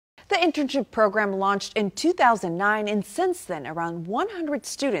The internship program launched in 2009, and since then, around 100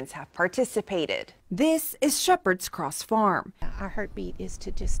 students have participated. This is Shepherd's Cross Farm. Our heartbeat is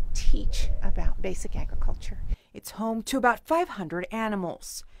to just teach about basic agriculture. It's home to about 500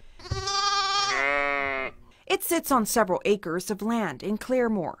 animals. It sits on several acres of land in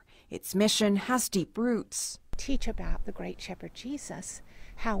Claremore. Its mission has deep roots. Teach about the great shepherd Jesus,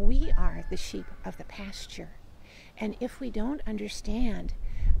 how we are the sheep of the pasture. And if we don't understand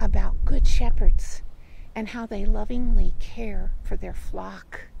about good shepherds and how they lovingly care for their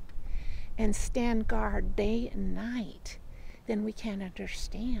flock and stand guard day and night, then we can't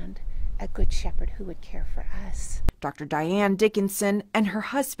understand a good shepherd who would care for us. Dr. Diane Dickinson and her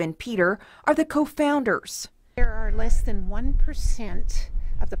husband Peter are the co-founders. There are less than 1%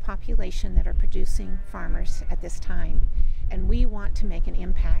 of the population that are producing farmers at this time, and we want to make an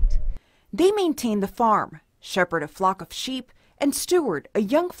impact. They maintain the farm, shepherd a flock of sheep, and steward a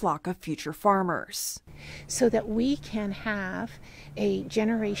young flock of future farmers, so that we can have a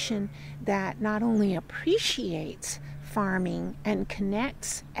generation that not only appreciates farming and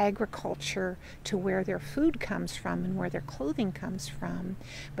connects agriculture to where their food comes from and where their clothing comes from,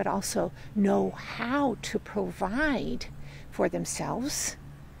 but also know how to provide for themselves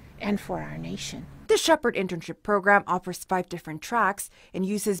and for our nation. The Shepherd Internship Program offers 5 different tracks and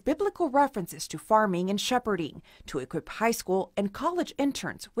uses biblical references to farming and shepherding to equip high school and college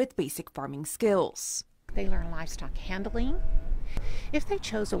interns with basic farming skills. They learn livestock handling. If they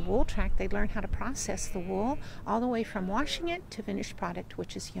chose a wool track, they'd learn how to process the wool all the way from washing it to finished product,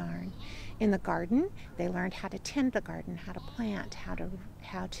 which is yarn. In the garden, they learned how to tend the garden, how to plant, how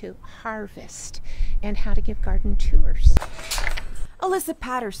to harvest, and how to give garden tours. Alyssa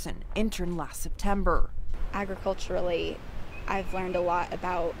Patterson interned last September. Agriculturally, I've learned a lot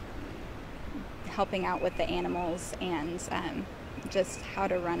about helping out with the animals and just how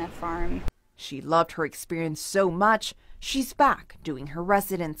to run a farm. She loved her experience so much, she's back doing her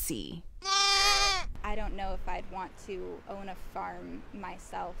residency. I don't know if I'd want to own a farm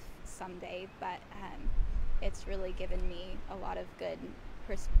myself someday, but it's really given me a lot of good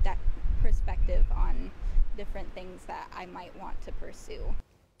perspective on different things that I might want to pursue.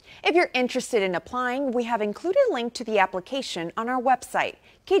 If you're interested in applying, we have included a link to the application on our website,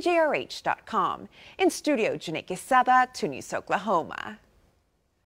 kjrh.com. In studio, Janae Quesada, 2 News Oklahoma.